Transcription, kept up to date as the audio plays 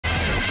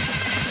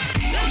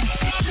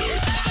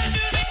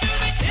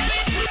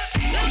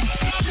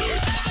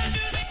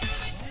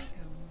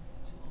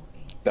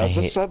Does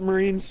a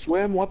submarine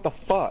swim? What the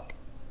fuck?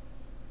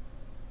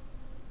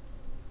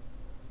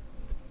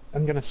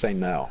 I'm gonna say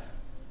no.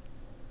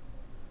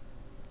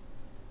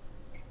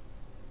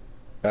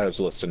 I was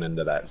listening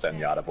to that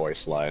Zenyatta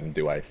voice line,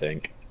 do I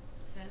think?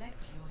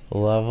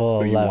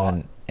 Level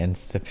 11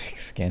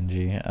 Instapick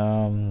Genji.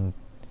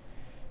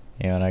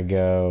 You wanna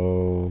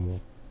go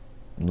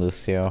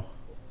Lucio?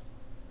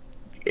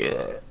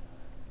 Yeah.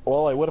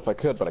 Well, I would if I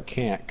could, but I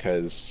can't,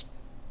 because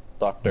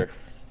Dr.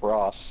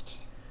 Frost.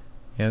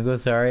 You wanna go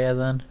Zarya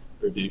then?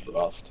 Or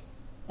Defrost.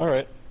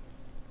 Alright.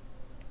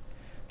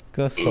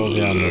 Go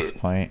Soldier on this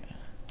point.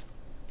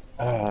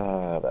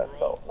 Ah, that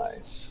felt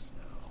nice.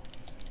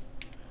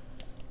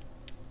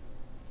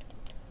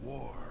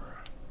 War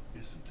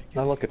isn't a game.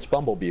 Now look, it's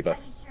Bumblebeeva.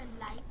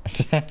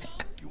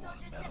 You want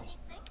a medal?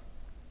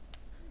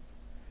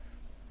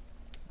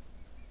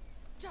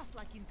 Just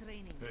like in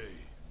training. Hey.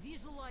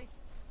 Visualize,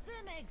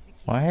 then execute.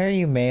 Why are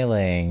you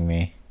meleeing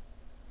me?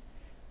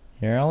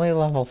 You're only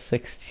level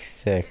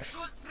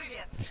 66.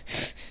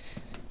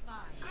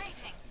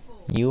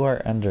 You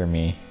are under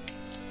me.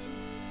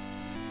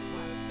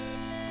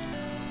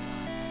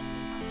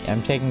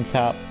 I'm taking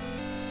top.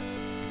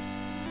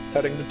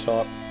 Heading to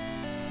top.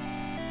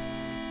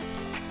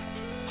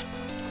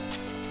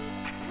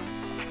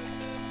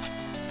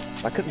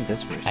 Why couldn't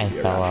this Mercy I be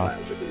around fell when off. I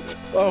was a leader?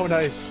 Oh,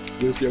 nice!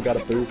 Lucio got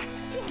a boop.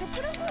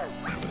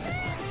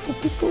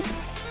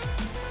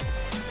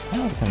 That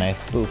was a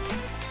nice boop.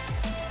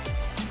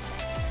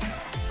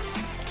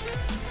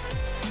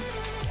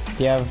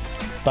 Do you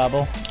have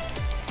bubble?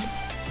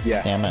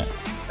 Yeah, Damn it.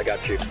 I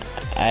got you.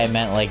 I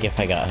meant like if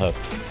I got hooked.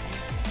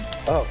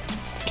 Oh,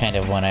 It's kind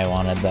of when I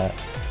wanted that.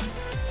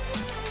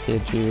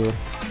 Did you?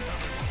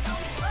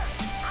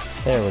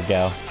 There we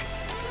go.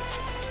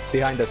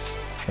 behind us.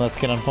 Let's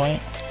get on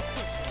point.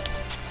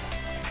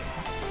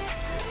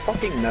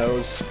 Fucking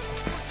nose.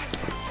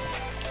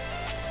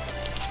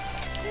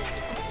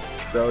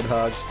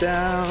 Roadhog's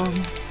down.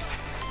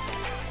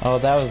 Oh,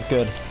 that was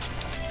good.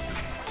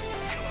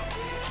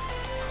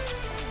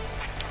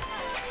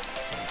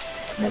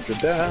 Metro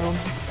down.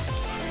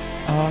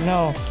 Oh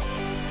no.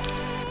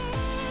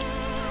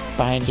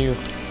 Behind you.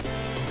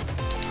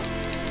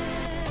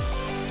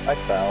 I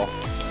fell.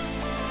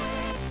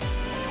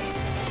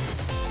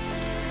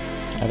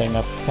 Heading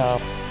up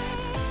top.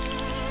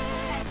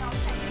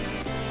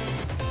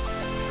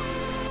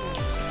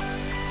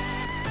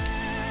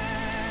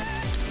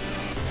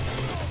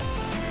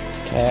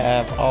 Okay, I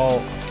have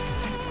all.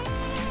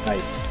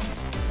 Nice.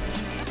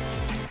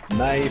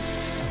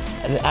 Nice.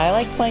 I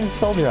like playing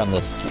soldier on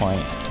this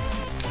point.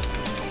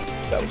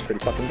 That was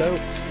pretty fucking dope.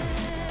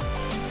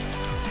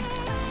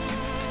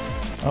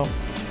 Oh,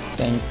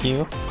 thank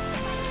you.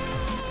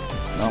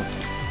 No.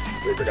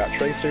 Reaper got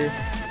Tracer.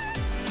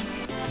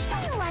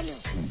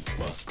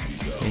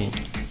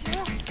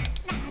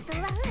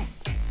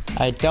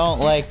 I don't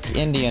like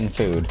Indian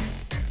food.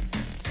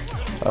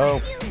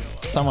 Oh,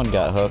 someone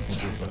got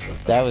hooked.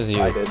 That was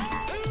you. I did.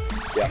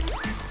 Yeah.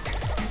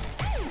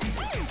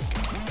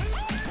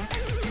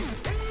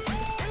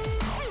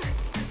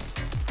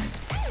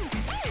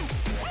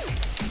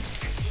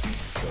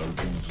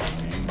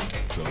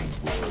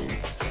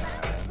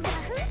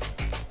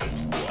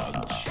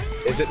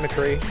 Is it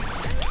McCree?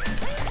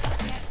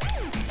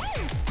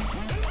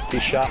 He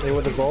shot me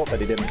with his ult, but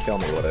he didn't kill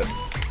me with it.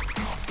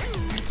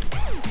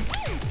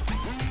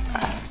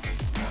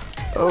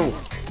 Oh.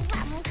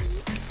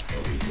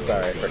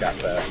 Sorry, I forgot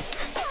to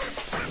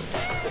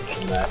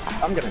mention that.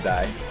 I'm gonna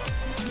die.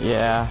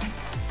 Yeah.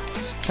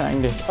 Just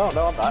trying to. Oh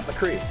no, I'm not.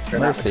 McCree. Or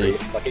not Mercy. McCree.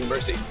 Fucking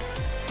Mercy.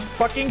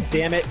 Fucking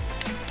damn it!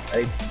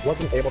 I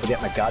wasn't able to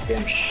get my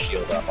goddamn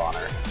shield up on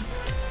her.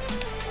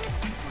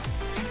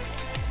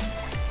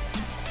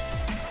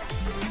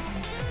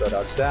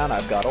 Roadhog's down,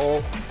 I've got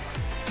ult.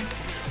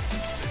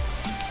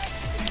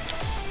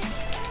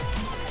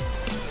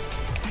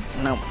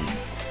 Nope.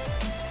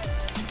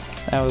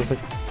 That was a.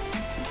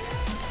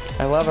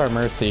 I love our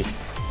Mercy.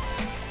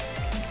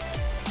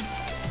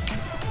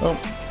 Oh.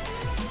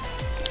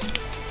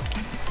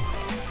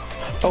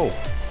 Oh.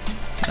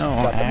 No,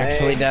 I Got the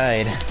actually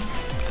May. died.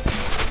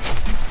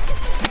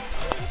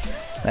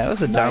 That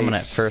was a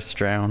dominant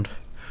first round.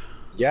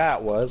 Yeah,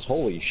 it was.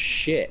 Holy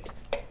shit.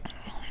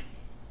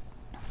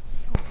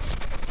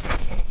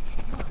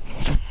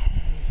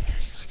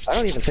 I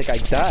don't even think I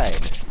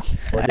died.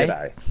 Or did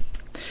I?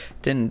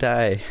 Didn't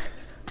die.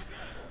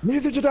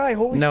 Neither did I,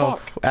 holy No,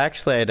 fuck!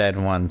 actually I died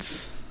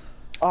once.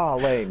 Aw,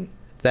 lame.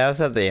 That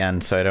was at the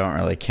end, so I don't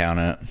really count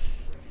it.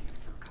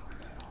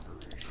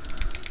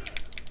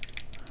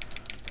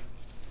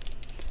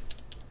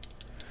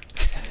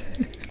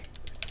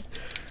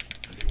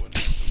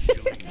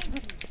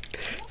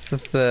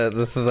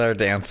 This is our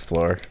dance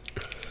floor.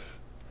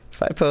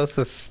 If I post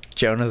this,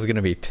 Jonah's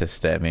gonna be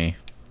pissed at me.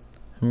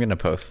 I'm gonna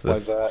post this.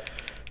 Why's that?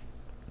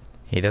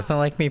 He doesn't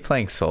like me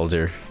playing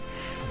soldier.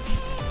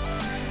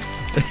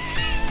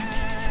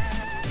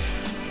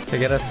 I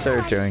gotta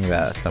start doing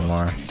that some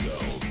more.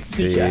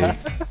 See? Yeah.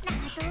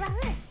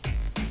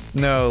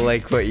 No,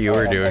 like what you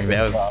were doing.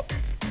 That was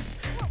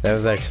That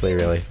was actually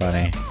really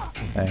funny.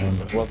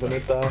 Wasn't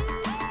it though?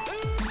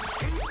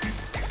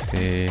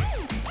 See.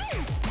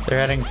 They're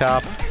heading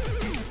top.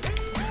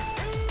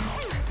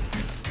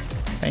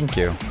 Thank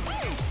you.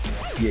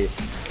 Yeah.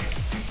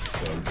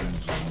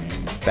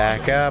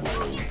 Back up.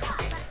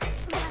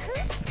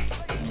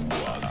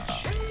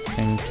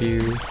 Thank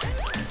you.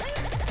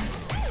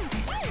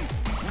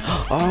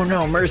 Oh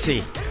no,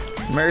 Mercy!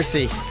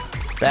 Mercy!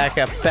 Back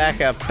up, back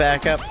up,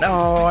 back up.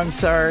 No, I'm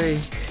sorry.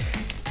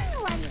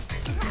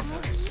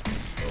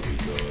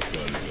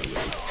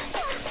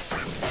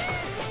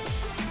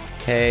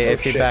 Hey,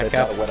 if you back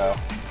up.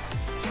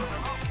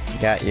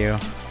 Got you.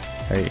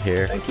 Right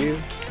here. Thank you.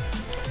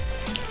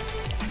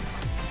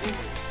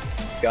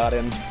 Got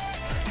him.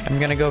 I'm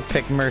gonna go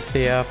pick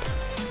Mercy up.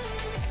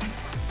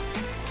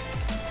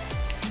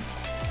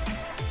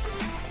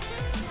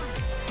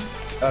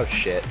 Oh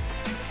shit.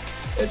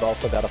 They've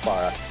also got a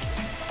Pharah.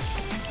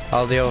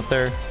 I'll deal with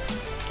her.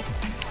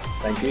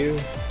 Thank you.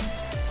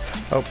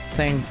 Oh,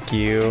 thank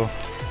you.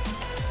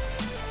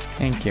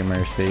 Thank you,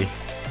 Mercy.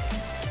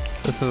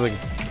 This is a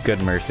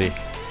good Mercy.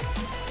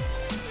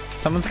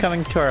 Someone's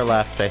coming to our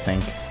left, I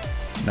think.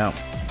 No.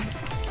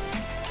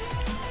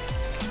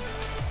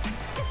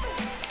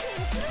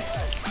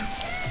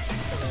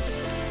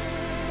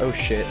 Oh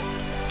shit.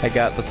 I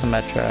got the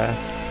Symmetra.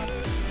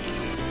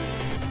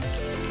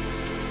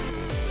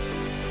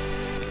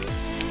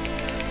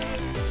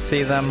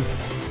 See them?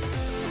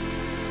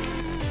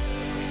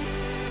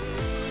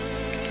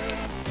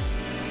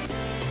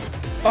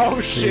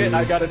 Oh shit,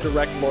 I got a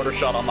direct mortar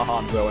shot on the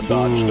Hanzo and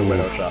dodged a Ooh.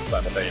 Widow shot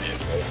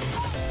simultaneously.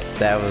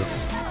 That was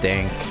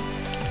stink.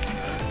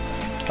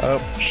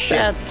 Oh, Shit.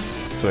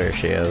 that's where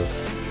she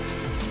is.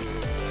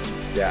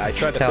 Yeah, I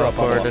tried to throw a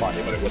bubble Teleported. up on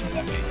you, but it wouldn't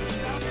let me.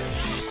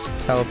 She's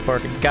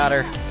teleported. Got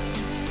her.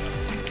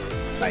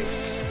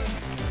 Nice.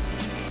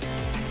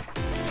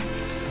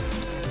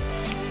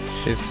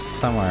 She's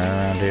somewhere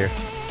around here.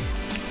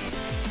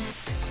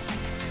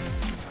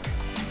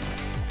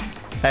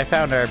 I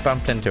found her. I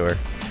bumped into her.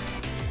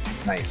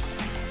 Nice.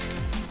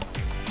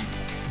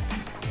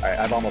 Alright,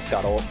 I've almost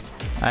got ult.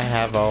 I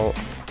have ult.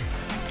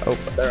 Oh,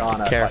 They're on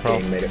a careful.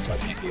 fucking made it so I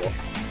can't heal.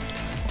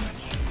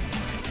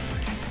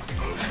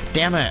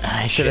 Damn it!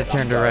 I should have Shit, I'm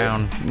turned sorry.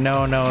 around.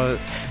 No, no,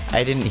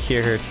 I didn't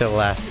hear her till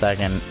last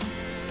second.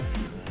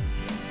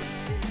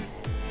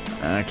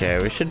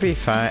 Okay, we should be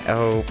fine.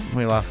 Oh,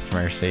 we lost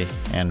Mercy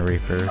and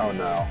Reaper. Oh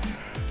no.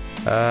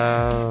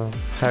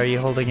 How are you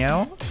holding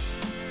out?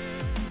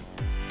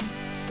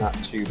 Not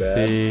too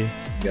bad. See,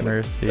 Gonna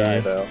Mercy. die,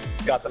 though.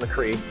 Got the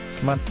McCree.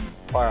 Come on,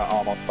 Pharah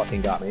almost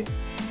fucking got me.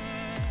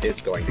 Is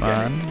going to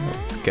come get me. on,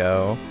 let's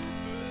go.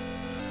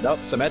 Nope,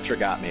 Symmetra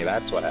got me.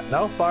 That's what happened.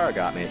 No, Pharah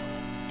got me.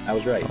 I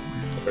was right.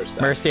 The first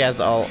time. Mercy has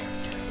ult.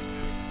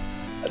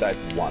 I died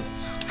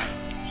once.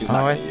 She's Oh,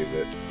 not I- gonna use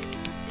it.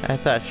 I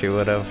thought she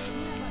would have.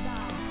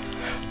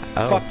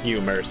 Oh. Fuck you,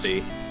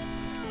 Mercy.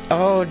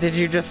 Oh, did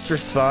you just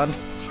respond?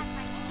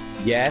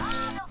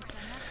 Yes.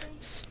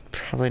 It's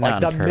probably Like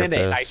not the on purpose.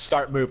 minute I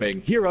start moving,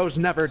 heroes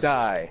never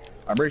die.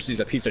 Our Mercy's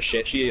a piece of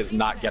shit. She is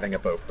not getting a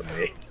vote from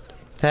me.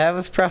 That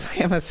was probably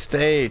a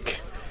mistake.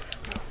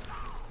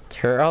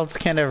 Her ult's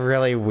kind of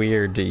really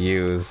weird to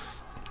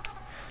use.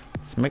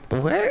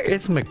 Where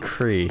is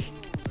McCree?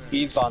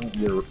 He's on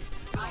your.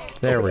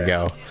 There Over we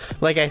there. go.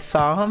 Like, I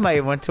saw him, I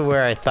went to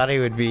where I thought he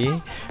would be,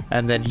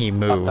 and then he top.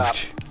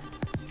 moved.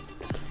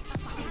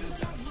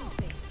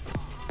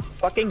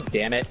 Fucking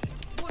damn it.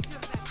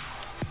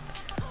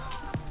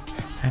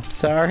 I'm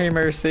sorry,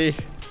 Mercy.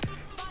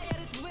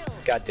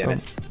 God damn it.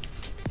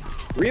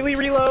 Really,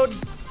 reload?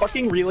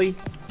 Fucking really?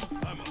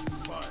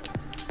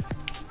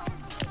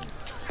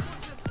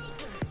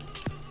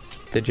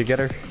 Did you get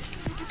her?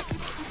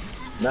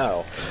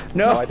 No.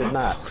 No. No, I did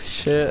not. Holy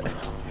shit.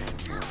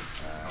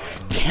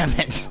 Damn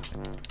it.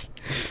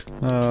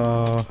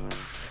 Oh.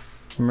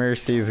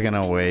 Mercy's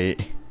gonna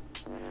wait.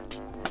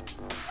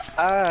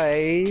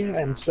 I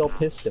am still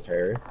pissed at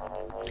her.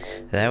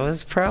 That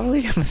was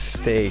probably a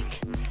mistake.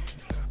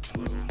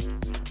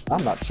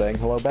 I'm not saying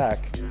hello back.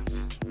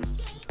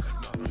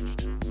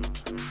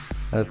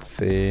 Let's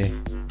see.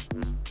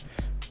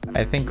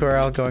 I think we're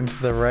all going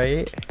to the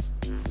right.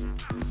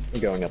 I'm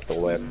going up the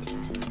lift.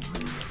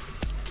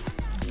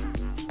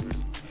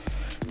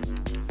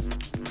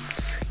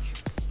 Let's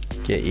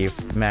get you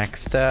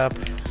maxed up.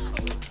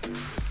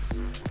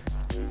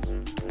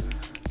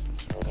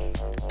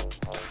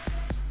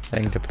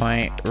 Heading to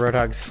point.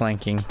 Roadhog's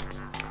flanking.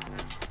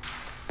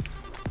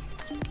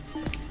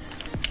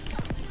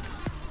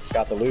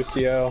 Got the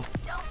Lucio.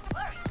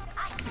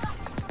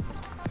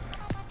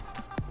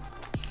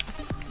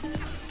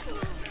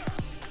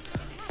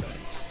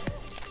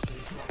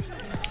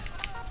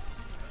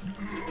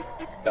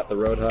 Got the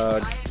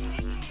Roadhog.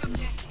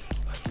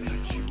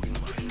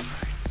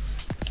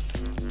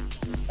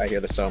 I hear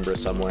the Sombra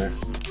somewhere.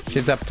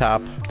 She's up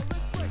top.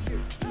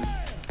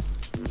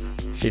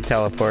 She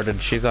teleported.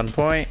 She's on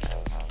point.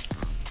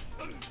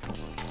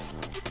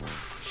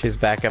 She's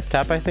back up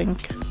top, I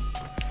think.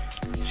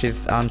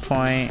 She's on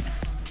point.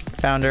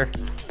 Found her.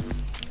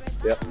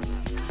 Yep.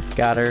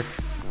 Got her.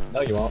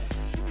 No, you won't.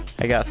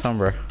 I got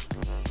Sombra.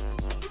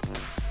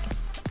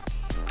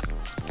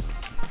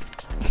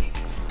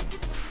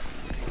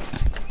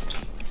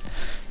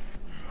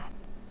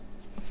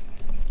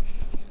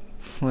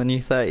 When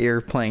you thought you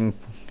were playing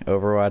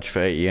Overwatch,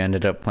 but you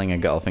ended up playing a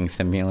golfing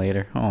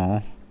simulator.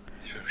 Oh.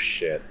 Oh,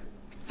 shit.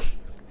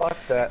 Fuck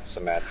that,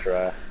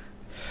 Symmetra.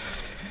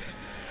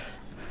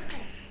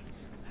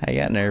 I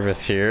got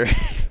nervous here.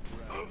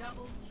 Double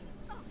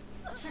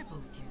kill.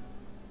 Triple kill.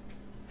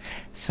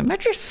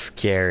 Symmetra's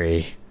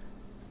scary.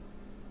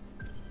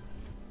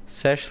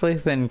 Especially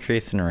with the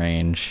increase in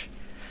range.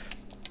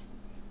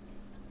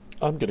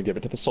 I'm gonna give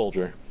it to the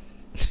soldier.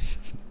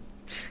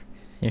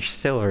 You're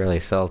still really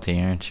salty,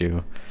 aren't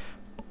you?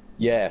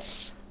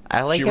 Yes.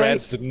 I like She how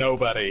rezzed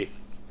nobody.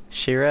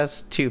 she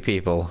rezzed 2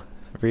 people.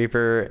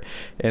 Reaper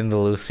and the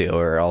Lucio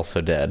are also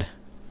dead.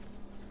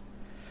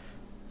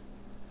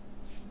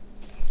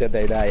 Did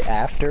they die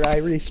after I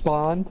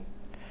respawned?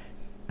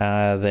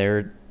 They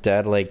were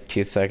dead like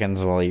 2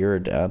 seconds while you were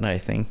dead, I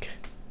think.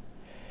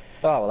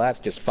 Oh, well, that's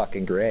just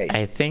fucking great.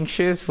 I think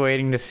she was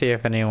waiting to see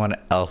if anyone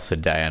else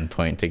would die on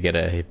point to get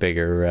a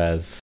bigger res.